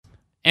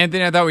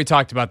Anthony, I thought we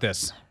talked about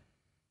this.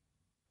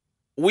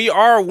 We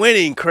are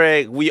winning,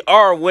 Craig. We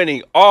are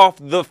winning off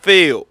the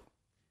field.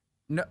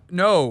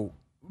 No.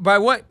 By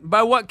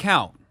what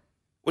count?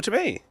 What you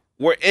mean?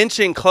 We're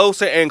inching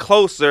closer and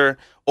closer,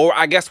 or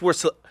I guess we're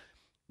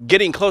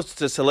getting closer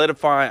to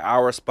solidifying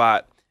our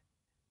spot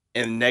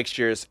in next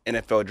year's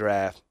NFL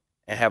draft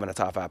and having a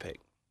top 5 pick.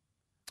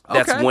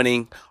 That's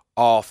winning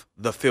off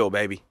the field,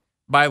 baby.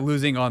 By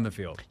losing on the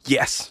field.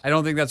 Yes. I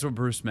don't think that's what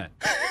Bruce meant.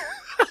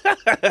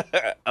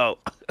 Oh.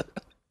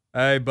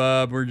 Hey,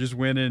 bub, we're just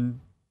winning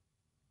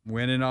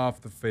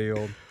off the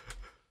field.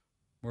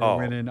 We're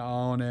winning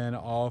on and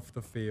off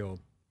the field.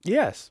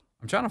 Yes.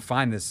 I'm trying to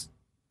find this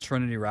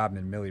Trinity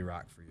Rodman Millie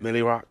Rock for you.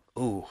 Millie Rock.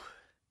 Ooh.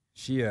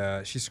 She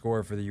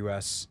scored for the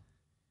U.S.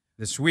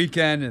 this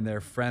weekend, and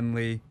they're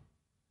friendly.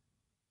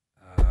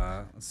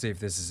 Let's see if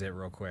this is it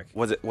real quick.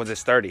 Was it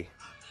sturdy?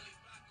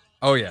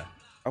 Oh, yeah.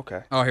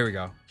 Okay. Oh, here we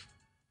go.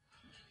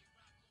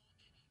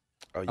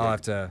 Oh, yeah. I'll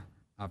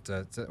have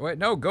to wait,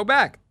 no, go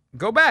back.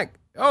 Go back.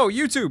 Oh,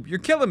 YouTube, you're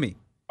killing me.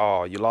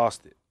 Oh, you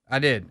lost it. I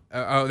did.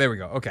 Oh, there we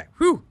go. Okay.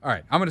 Whew. All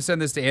right. I'm going to send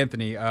this to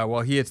Anthony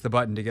while he hits the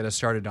button to get us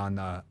started on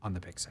the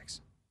Pick-6.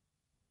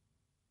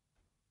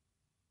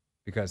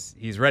 Because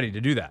he's ready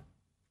to do that.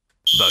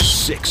 The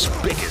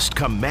 6 biggest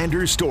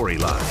Commander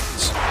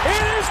storylines.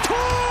 It is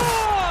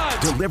caught!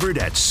 Delivered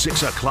at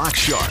 6 o'clock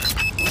sharp.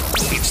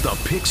 It's the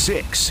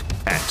Pick-6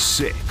 at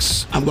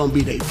 6. I'm going to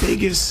be their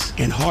biggest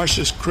and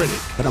harshest critic,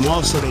 but I'm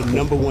also their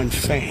 #1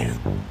 fan.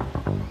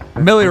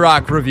 Millie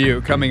Rock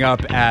review coming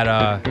up at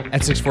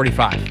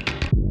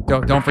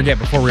 6:45. Don't forget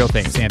before real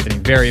things, Anthony.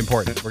 Very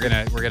important. We're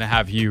gonna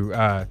have you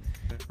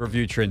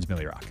review Trin's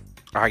Millie Rock.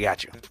 I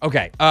got you.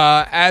 Okay.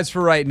 As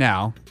for right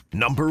now,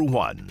 Number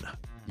 1.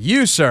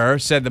 you, sir,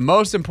 said the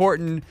most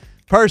important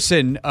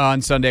person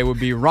on Sunday would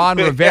be Ron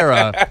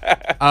Rivera,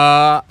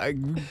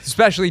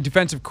 especially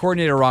defensive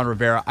coordinator Ron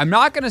Rivera. I'm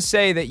not going to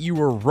say that you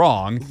were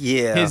wrong.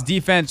 Yeah. His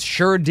defense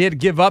sure did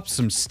give up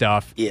some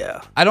stuff.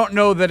 Yeah. I don't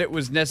know that it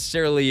was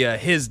necessarily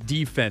his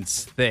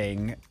defense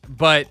thing,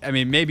 but, I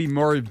mean, maybe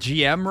more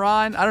GM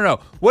Ron? I don't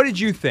know. What did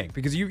you think?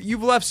 Because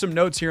you've left some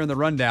notes here in the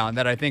rundown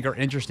that I think are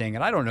interesting,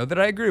 and I don't know that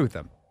I agree with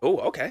them. Oh,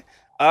 okay.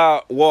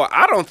 Well,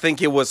 I don't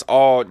think it was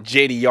all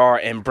JDR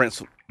and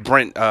Brent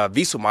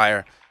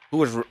Wieselmeyer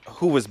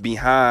who was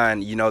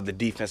behind, the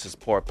defense's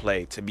poor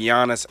play. To be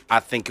honest, I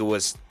think it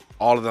was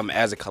all of them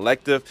as a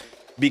collective,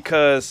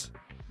 because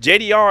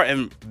JDR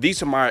and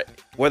Wieselmeyer,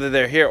 whether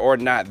they're here or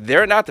not,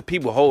 they're not the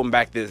people holding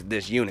back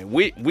this unit.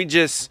 We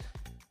just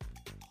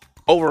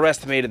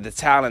overestimated the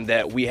talent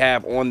that we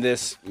have on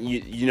this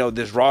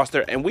this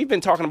roster, and we've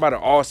been talking about it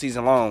all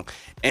season long.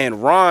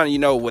 And Ron,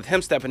 with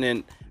him stepping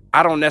in,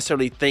 I don't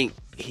necessarily think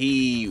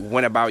he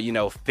went about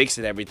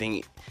fixing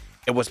everything.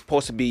 It was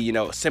supposed to be,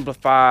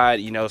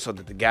 simplified, so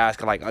that the guys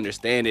can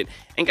understand it.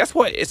 And guess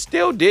what? It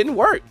still didn't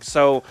work.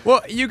 So,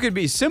 well, you could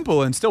be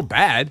simple and still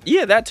bad.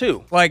 Yeah, that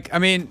too.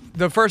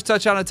 The first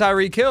touchdown of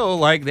Tyreek Hill,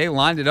 they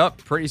lined it up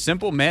pretty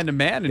simple, man to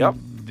man,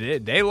 and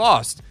they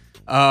lost.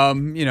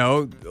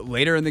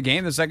 Later in the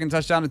game, the second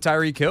touchdown of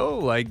Tyreek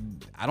Hill, I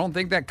don't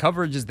think that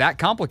coverage is that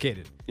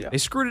complicated. Yeah. They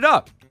screwed it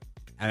up,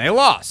 and they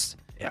lost.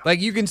 Yeah.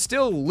 You can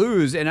still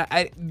lose, and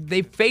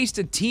they faced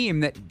a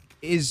team that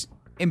is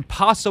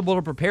impossible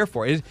to prepare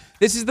for.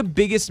 This is the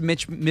biggest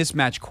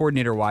mismatch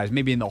coordinator-wise,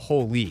 maybe in the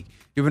whole league.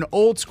 You have an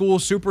old-school,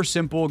 super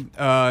simple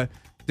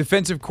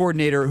defensive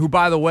coordinator who,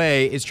 by the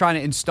way, is trying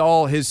to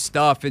install his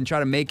stuff and try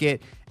to make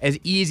it as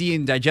easy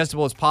and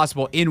digestible as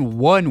possible in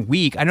 1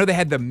 week. I know they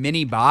had the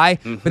mini bye,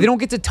 but they don't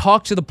get to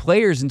talk to the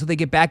players until they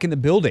get back in the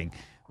building,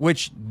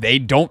 which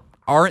they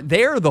aren't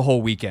there the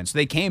whole weekend. So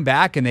they came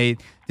back and they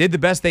did the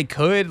best they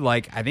could. I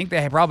think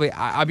they probably,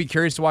 I'd be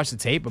curious to watch the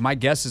tape, but my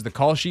guess is the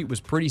call sheet was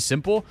pretty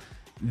simple.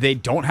 They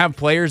don't have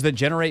players that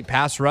generate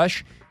pass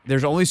rush.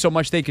 There's only so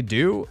much they could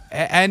do.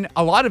 And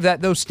a lot of that,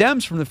 though,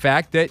 stems from the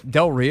fact that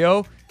Del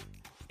Rio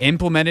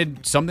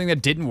implemented something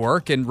that didn't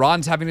work, and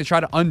Ron's having to try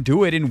to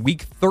undo it in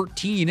week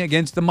 13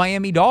 against the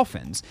Miami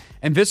Dolphins.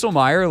 And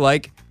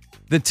Wieselmeyer,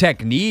 the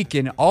technique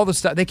and all the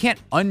stuff, they can't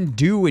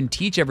undo and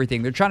teach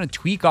everything. They're trying to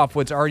tweak off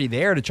what's already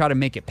there to try to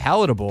make it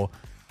palatable.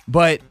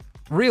 But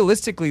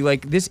realistically,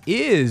 this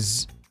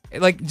is,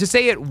 to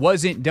say it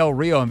wasn't Del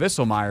Rio and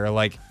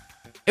Wieselmeyer,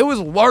 it was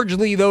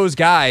largely those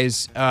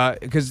guys,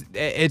 because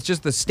it's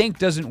just the stink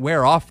doesn't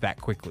wear off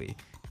that quickly.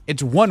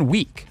 It's 1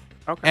 week.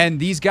 Okay. And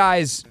these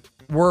guys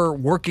were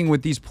working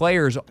with these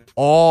players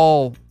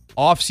all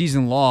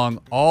off-season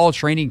long, all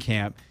training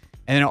camp,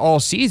 and then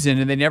all season,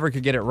 and they never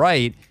could get it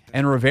right.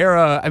 And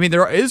Rivera,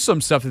 there is some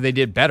stuff that they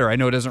did better. I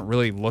know it doesn't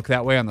really look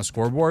that way on the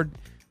scoreboard,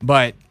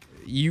 but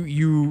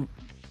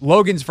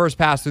Logan's first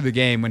pass through the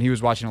game when he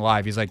was watching it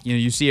live, he's like,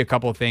 you see a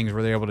couple of things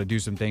where they're able to do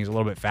some things a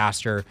little bit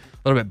faster, a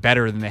little bit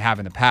better than they have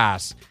in the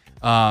past.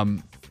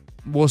 And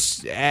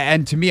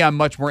to me, I'm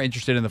much more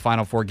interested in the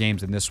final 4 games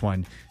than this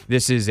one.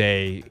 This is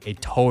a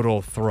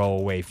total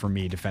throwaway for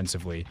me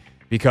defensively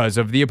because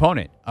of the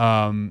opponent.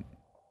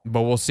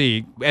 But we'll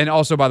see. And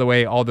also, by the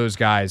way, all those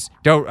guys,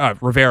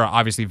 Rivera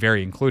obviously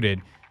very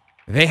included,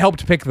 they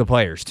helped pick the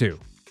players too.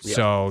 Yeah.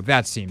 So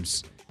that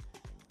seems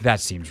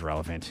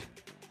relevant.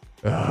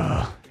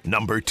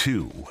 Number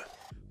 2.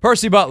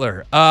 Percy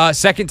Butler,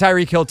 second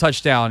Tyreek Hill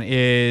touchdown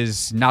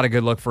is not a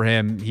good look for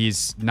him.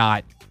 He's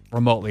not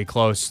remotely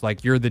close.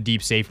 Like, you're the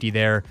deep safety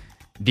there.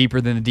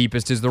 Deeper than the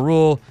deepest is the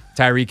rule.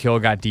 Tyreek Hill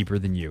got deeper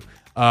than you.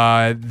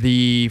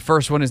 The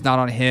first one is not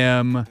on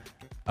him.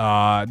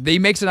 He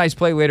makes a nice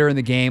play later in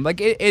the game.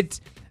 Like, it's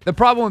the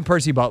problem with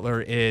Percy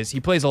Butler is he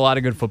plays a lot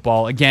of good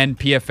football. Again,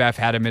 PFF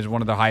had him as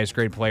one of the highest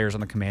grade players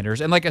on the Commanders,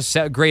 and like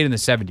a grade in the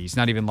 70s,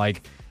 not even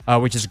like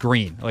which is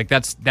green. Like,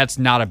 that's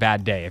not a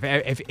bad day.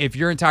 If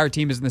your entire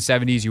team is in the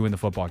 70s, you win the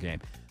football game.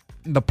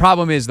 The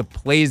problem is the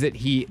plays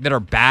that are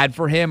bad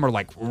for him are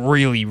like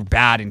really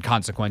bad and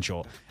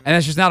consequential. And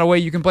that's just not a way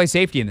you can play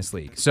safety in this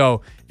league.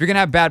 So if you're going to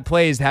have bad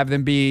plays, have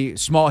them be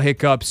small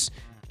hiccups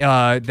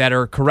that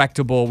are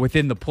correctable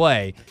within the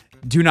play.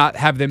 Do not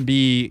have them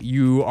be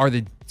you are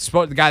the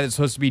guy that's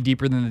supposed to be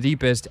deeper than the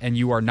deepest and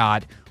you are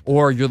not,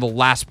 or you're the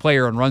last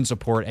player on run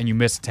support and you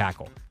miss a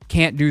tackle.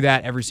 Can't do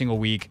that every single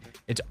week.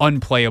 It's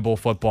unplayable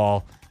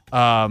football.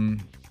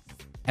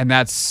 And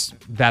that's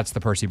the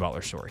Percy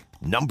Butler story.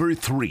 Number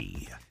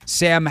 3.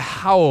 Sam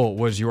Howell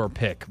was your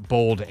pick.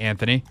 Bold,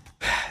 Anthony.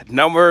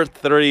 Number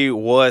 3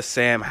 was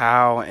Sam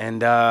Howell,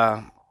 and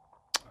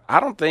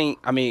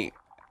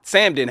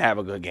Sam didn't have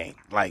a good game.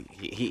 Like,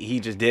 he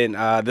just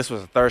didn't. This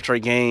was a third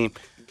straight game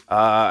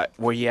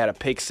where he had a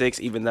pick-6,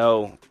 even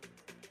though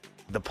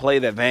the play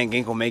that Van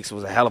Ginkel makes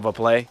was a hell of a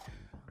play.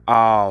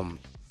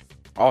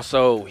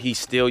 Also, he's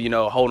still,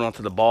 holding on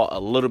to the ball a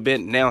little bit.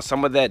 Now,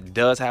 some of that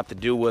does have to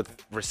do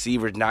with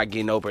receivers not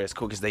getting over as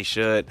quick as they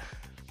should.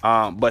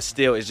 But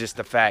still, it's just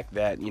the fact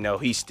that,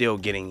 he's still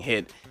getting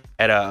hit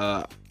at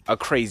a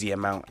crazy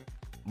amount.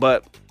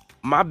 But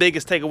my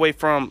biggest takeaway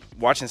from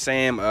watching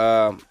Sam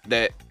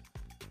that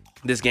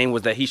this game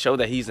was that he showed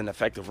that he's an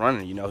effective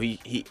runner.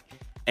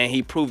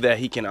 He proved that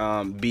he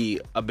can be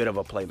a bit of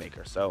a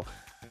playmaker. So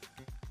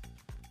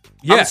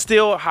yeah. I'm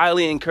still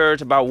highly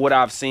encouraged about what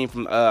I've seen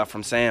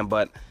from Sam,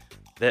 but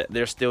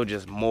there's still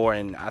just more,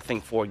 and I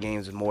think 4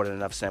 games is more than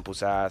enough sample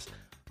size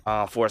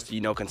for us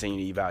to continue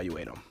to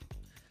evaluate him.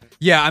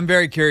 Yeah, I'm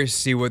very curious to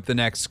see what the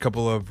next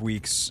couple of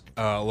weeks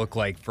look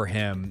like for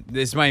him.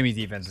 This Miami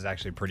defense is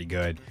actually pretty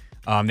good.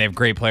 They have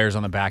great players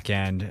on the back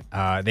end.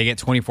 They get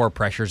 24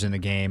 pressures in the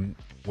game,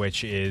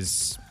 which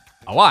is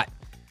a lot.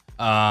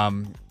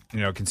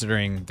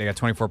 Considering they got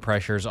 24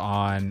 pressures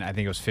on, I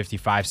think it was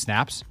 55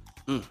 snaps.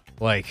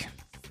 Like,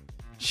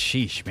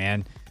 sheesh,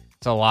 man.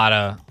 It's a lot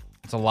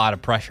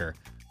of pressure.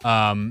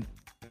 And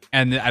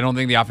I don't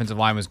think the offensive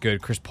line was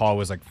good. Chris Paul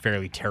was like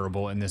fairly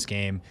terrible in this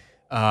game.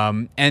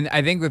 And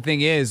I think the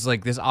thing is,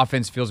 like, this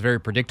offense feels very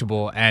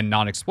predictable and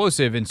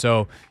non-explosive, and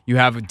so you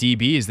have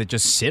DBs that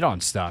just sit on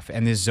stuff,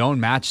 and this zone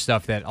match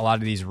stuff that a lot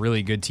of these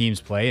really good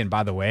teams play. And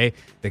by the way,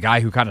 the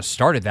guy who kind of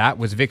started that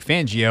was Vic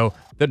Fangio,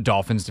 the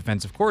Dolphins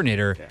defensive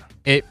coordinator. Yeah.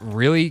 It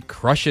really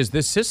crushes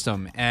this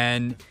system,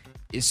 and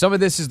some of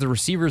this is the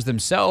receivers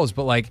themselves,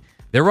 but like,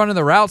 they're running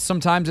the routes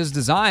sometimes as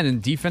designed,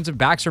 and defensive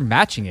backs are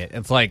matching it.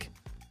 It's like,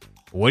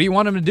 what do you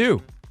want them to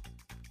do?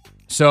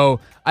 So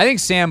I think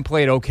Sam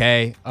played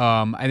okay.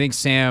 I think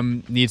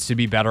Sam needs to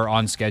be better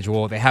on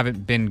schedule. They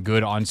haven't been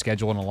good on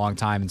schedule in a long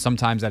time, and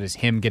sometimes that is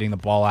him getting the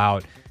ball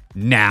out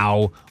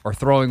now or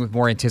throwing with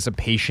more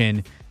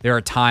anticipation. There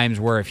are times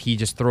where if he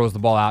just throws the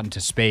ball out into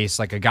space,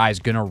 like, a guy's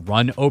going to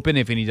run open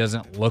if he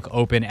doesn't look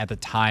open at the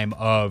time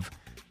of,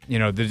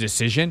 the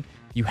decision.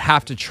 You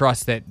have to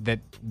trust that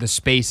the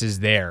space is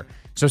there.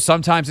 So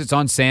sometimes it's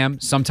on Sam,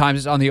 sometimes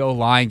it's on the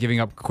O-line giving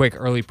up quick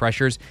early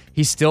pressures.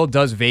 He still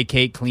does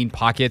vacate clean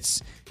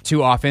pockets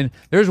too often.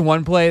 There's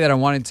one play that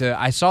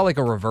I saw like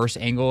a reverse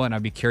angle, and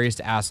I'd be curious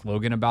to ask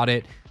Logan about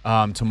it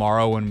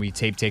tomorrow when we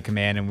take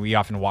command, and we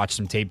often watch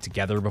some tape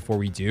together before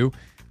we do.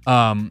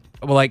 Well,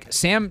 like,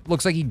 Sam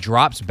looks like he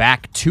drops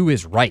back to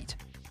his right.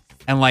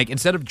 And like,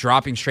 instead of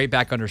dropping straight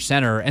back under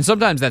center, and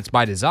sometimes that's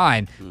by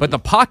design, but the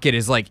pocket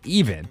is like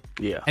even.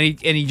 Yeah. And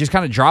he just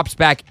kind of drops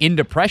back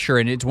into pressure,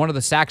 and it's one of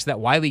the sacks that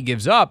Wiley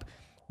gives up.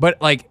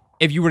 But like,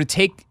 if you were to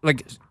take,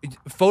 like,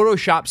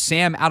 Photoshop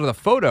Sam out of the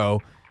photo,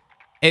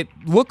 it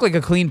looked like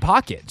a clean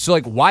pocket. So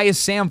like, why is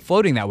Sam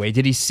floating that way?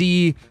 Did he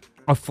see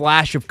a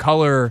flash of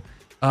color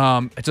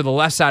to the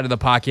left side of the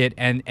pocket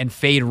and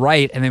fade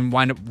right, and then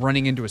wind up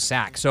running into a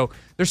sack? So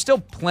there's still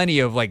plenty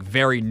of like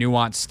very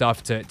nuanced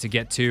stuff to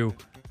get to.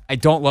 I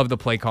don't love the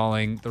play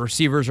calling. The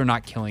receivers are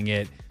not killing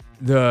it.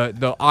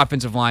 The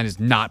offensive line is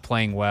not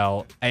playing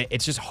well.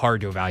 It's just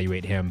hard to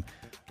evaluate him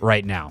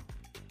right now.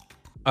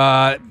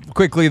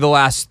 Quickly, the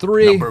last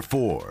 3. Number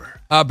 4.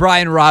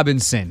 Brian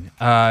Robinson.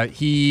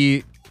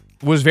 He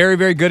was very,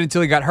 very good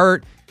until he got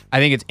hurt. I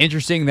think it's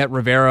interesting that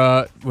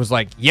Rivera was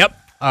like, yep,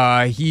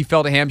 he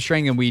felt a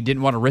hamstring and we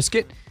didn't want to risk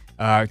it.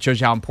 It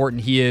shows you how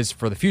important he is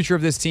for the future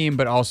of this team,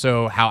 but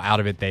also how out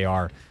of it they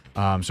are.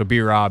 So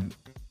B-Rob.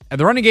 And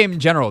the running game in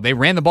general, they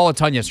ran the ball a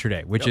ton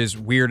yesterday, which is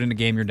weird in a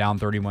game you're down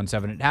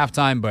 31-7 at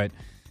halftime, but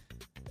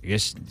I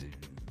guess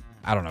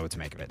I don't know what to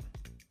make of it.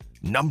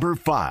 Number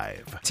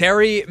 5.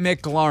 Terry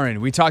McLaurin.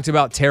 We talked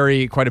about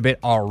Terry quite a bit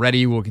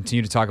already. We'll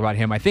continue to talk about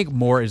him, I think,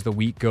 more as the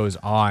week goes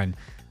on.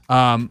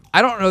 I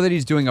don't know that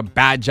he's doing a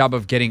bad job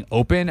of getting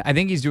open. I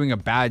think he's doing a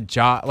bad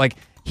job. Like,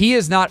 he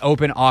is not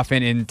open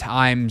often in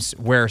times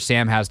where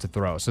Sam has to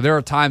throw. So there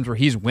are times where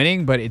he's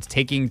winning, but it's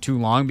taking too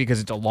long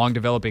because it's a long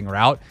developing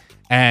route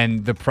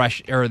and the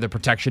pressure or the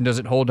protection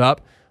doesn't hold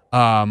up.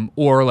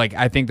 Or like,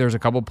 I think there's a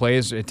couple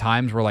plays at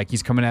times where like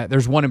he's coming at,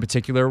 there's one in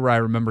particular where I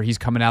remember he's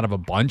coming out of a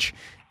bunch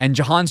and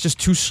Jahan's just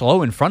too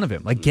slow in front of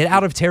him. Like, get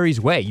out of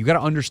Terry's way. You got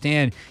to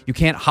understand you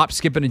can't hop,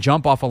 skip, and a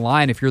jump off a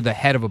line if you're the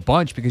head of a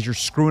bunch because you're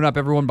screwing up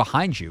everyone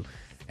behind you.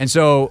 And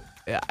so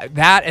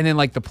that, and then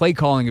like the play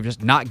calling of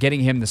just not getting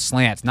him the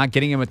slants, not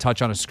getting him a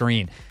touch on a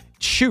screen.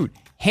 Shoot.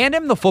 Hand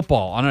him the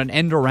football on an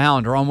end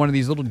around or on one of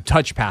these little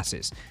touch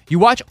passes. You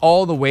watch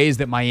all the ways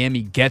that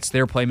Miami gets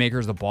their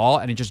playmakers the ball,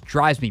 and it just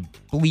drives me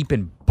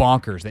bleeping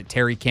bonkers that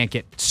Terry can't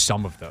get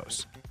some of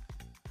those.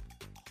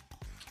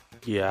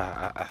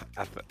 Yeah,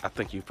 I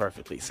think you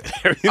perfectly said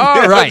everything.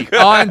 All right,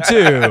 on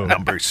to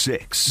Number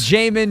 6.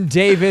 Jamin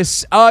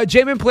Davis.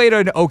 Jamin played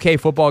an okay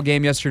football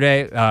game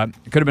yesterday. It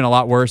could have been a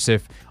lot worse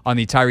if on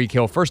the Tyreek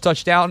Hill first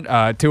touchdown,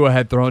 Tua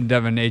had thrown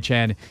Devon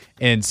Achane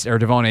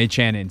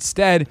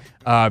instead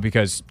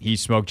because he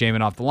smoked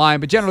Jamin off the line.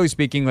 But generally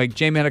speaking, like,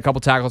 Jamin had a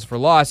couple tackles for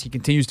loss. He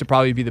continues to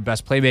probably be the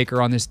best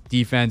playmaker on this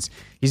defense.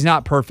 He's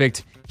not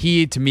perfect.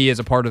 He, to me, is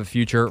a part of the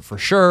future for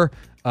sure.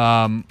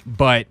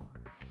 But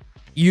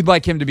you'd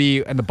like him to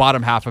be in the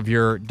bottom half of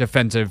your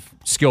defensive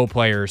skill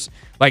players.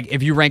 Like,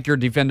 if you rank your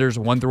defenders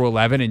 1 through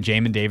 11 and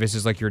Jamin Davis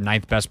is like your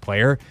 9th best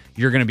player,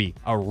 you're going to be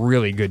a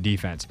really good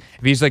defense.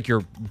 If he's like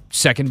your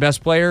 2nd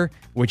best player,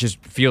 which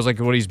feels like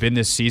what he's been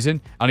this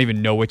season, I don't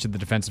even know which of the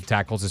defensive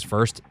tackles is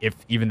first, if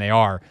even they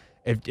are.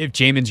 If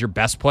Jamin's your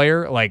best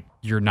player, like,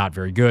 you're not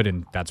very good,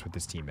 and that's what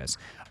this team is.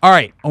 All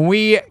right, when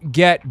we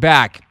get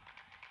back,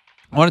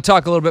 I want to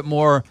talk a little bit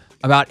more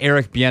about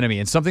Eric Bieniemy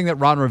and something that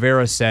Ron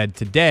Rivera said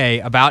today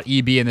about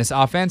EB in this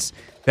offense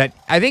that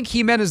I think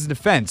he meant as a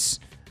defense,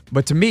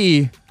 but to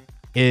me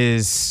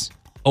is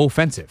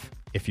offensive,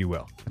 if you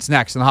will. It's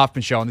next on the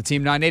Hoffman Show on the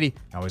Team 980,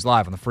 always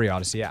live on the free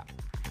Odyssey app.